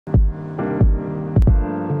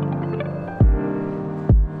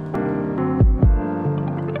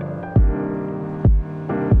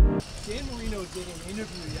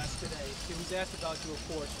asked about you, of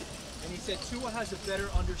course, and he said Tua has a better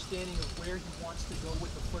understanding of where he wants to go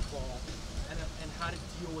with the football and how to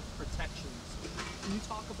deal with protections. Can you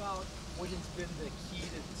talk about what has been the key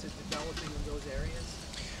to developing in those areas?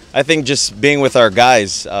 I think just being with our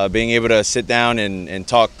guys, being able to sit down and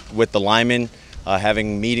talk with the linemen,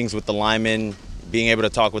 having meetings with the linemen, being able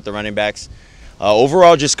to talk with the running backs.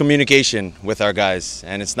 Overall, just communication with our guys.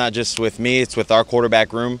 And it's not just with me, it's with our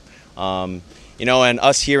quarterback room. And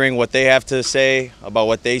us hearing what they have to say about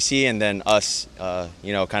what they see, and then us, kind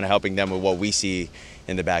of helping them with what we see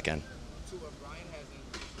in the back end.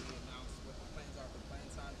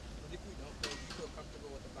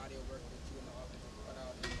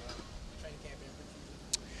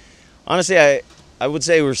 Honestly, I would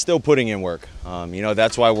say we're still putting in work.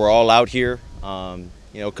 That's why we're all out here,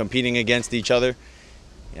 competing against each other.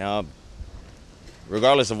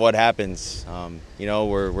 Regardless of what happens,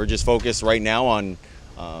 we're just focused right now on,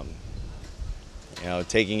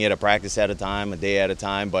 taking it a practice at a time, a day at a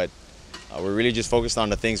time. But we're really just focused on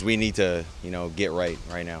the things we need to, get right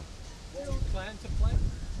now. Do you plan to play?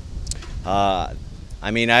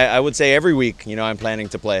 I would say every week, I'm planning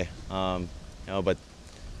to play. But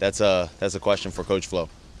that's a question for Coach Flo.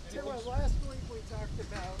 Last week we talked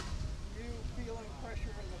about you feeling pressure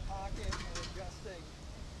in the pocket and adjusting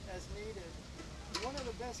as needed. One of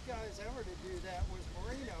the best guys ever to do that was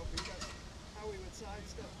Marino, because how he would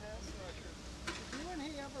sidestep pass rushers. Did you and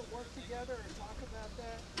he ever work together or talk about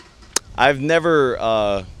that? I've never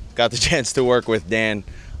got the chance to work with Dan,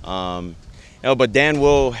 but Dan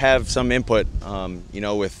will have some input,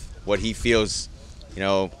 with what he feels,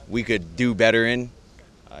 we could do better in.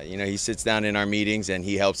 He sits down in our meetings and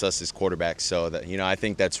he helps us as quarterbacks. So that, I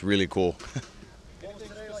think that's really cool.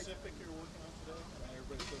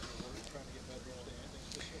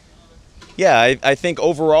 Yeah, I think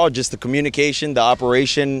overall just the communication, the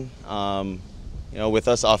operation, with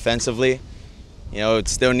us offensively, it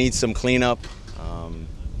still needs some cleanup.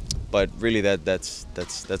 But really that's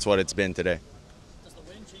what it's been today. Does the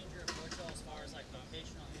win change your approach as far as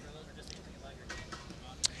foundational drills, or just anything about your game?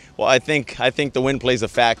 Well, I think the win plays a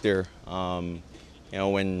factor. When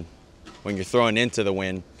you're throwing into the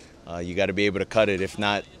win, you got to be able to cut it. If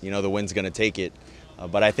not, the wind's going to take it.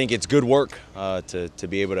 But I think it's good work to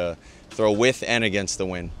be able to throw with and against the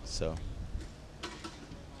wind. So.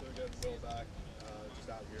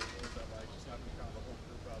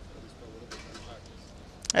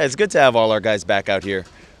 Yeah, it's good to have all our guys back out here.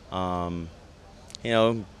 To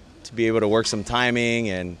be able to work some timing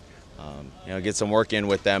and get some work in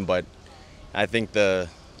with them. But I think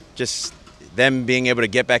just them being able to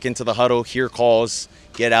get back into the huddle, hear calls,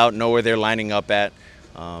 get out, know where they're lining up at,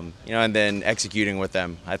 and then executing with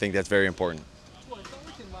them. I think that's very important. Well, I felt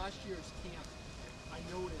like in last year's camp, I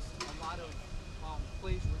noticed a lot of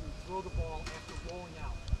plays where you throw the ball after rolling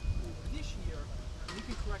out. This year, and you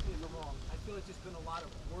can correct me if I'm wrong, I feel like there's been a lot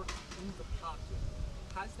of work in the pocket.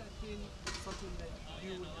 Has that been something that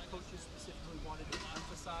you and your coaches specifically wanted to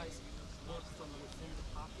emphasize, work from within the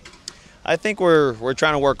pocket? I think we're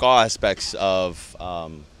trying to work all aspects of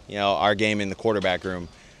our game in the quarterback room.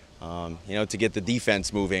 To get the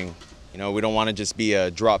defense moving. We don't want to just be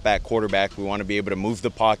a drop back quarterback. We want to be able to move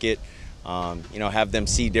the pocket. Have them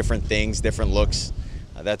see different things, different looks.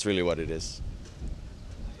 That's really what it is.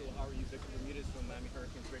 So how are you, Victor Bermudez from Miami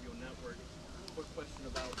Hurricanes Radio Network? Quick question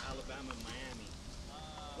about Alabama and Miami.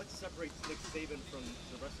 What separates Nick Saban from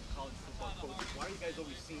the rest of college football coaches? Why are you guys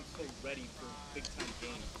always seem so ready for big-time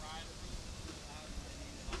games?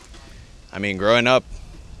 Growing up,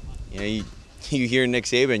 you hear Nick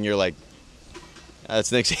Saban, you're like,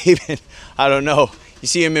 that's Nick Saban. I don't know. You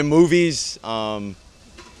see him in movies.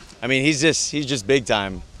 He's just big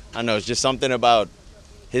time. I don't know. It's just something about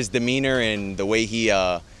his demeanor and the way he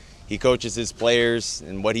coaches his players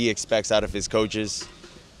and what he expects out of his coaches.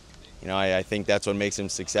 I think that's what makes him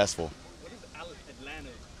successful. What does Atlanta,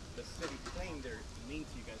 the city, playing there mean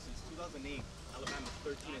to you guys? Since 2008, Alabama's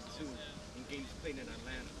 13-2 in games played in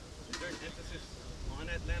Atlanta. Is there an emphasis on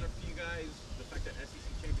Atlanta for you guys? The fact that SEC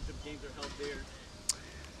championship games are held there?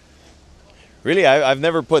 Really, I've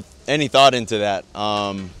never put any thought into that.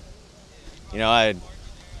 I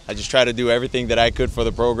just try to do everything that I could for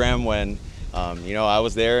the program when, I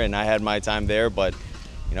was there and I had my time there. But,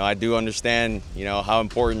 I do understand, how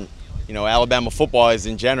important, Alabama football is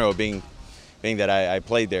in general, being that I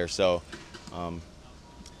played there. So,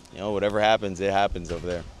 whatever happens, it happens over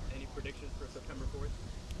there. Any predictions for September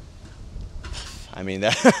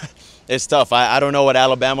 4th? It's tough. I don't know what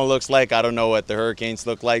Alabama looks like. I don't know what the Hurricanes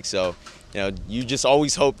look like. So, you just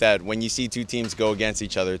always hope that when you see two teams go against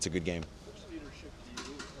each other, it's a good game. Which leadership do you,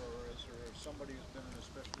 or is there somebody who's been an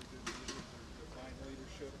especially good leader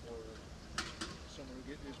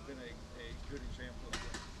a good example of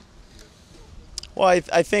that? Well,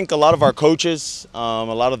 I think a lot of our coaches, a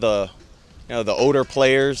lot of the the older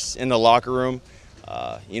players in the locker room,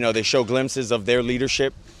 they show glimpses of their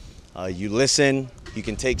leadership. You listen, you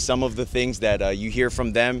can take some of the things that you hear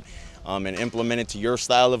from them and implement it to your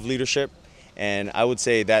style of leadership. And I would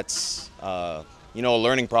say that's a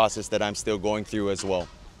learning process that I'm still going through as well.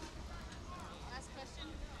 Last question.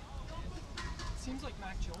 It seems like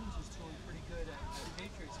Mac Jones is doing pretty good at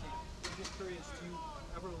Patriots camp. I'm just curious, do you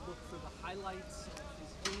ever look for the highlights of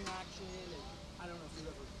his game action? And I don't know if you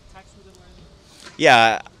ever text with him or anything.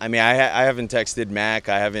 Yeah, I mean, I haven't texted Mac.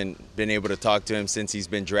 I haven't been able to talk to him since he's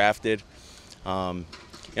been drafted. But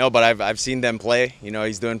I've seen them play.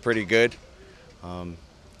 He's doing pretty good.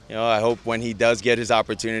 I hope when he does get his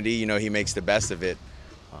opportunity, he makes the best of it.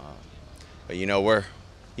 But you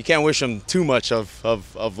can't wish him too much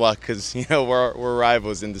of luck because we're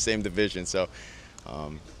rivals in the same division. So,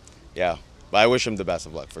 yeah, but I wish him the best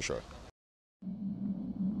of luck for sure.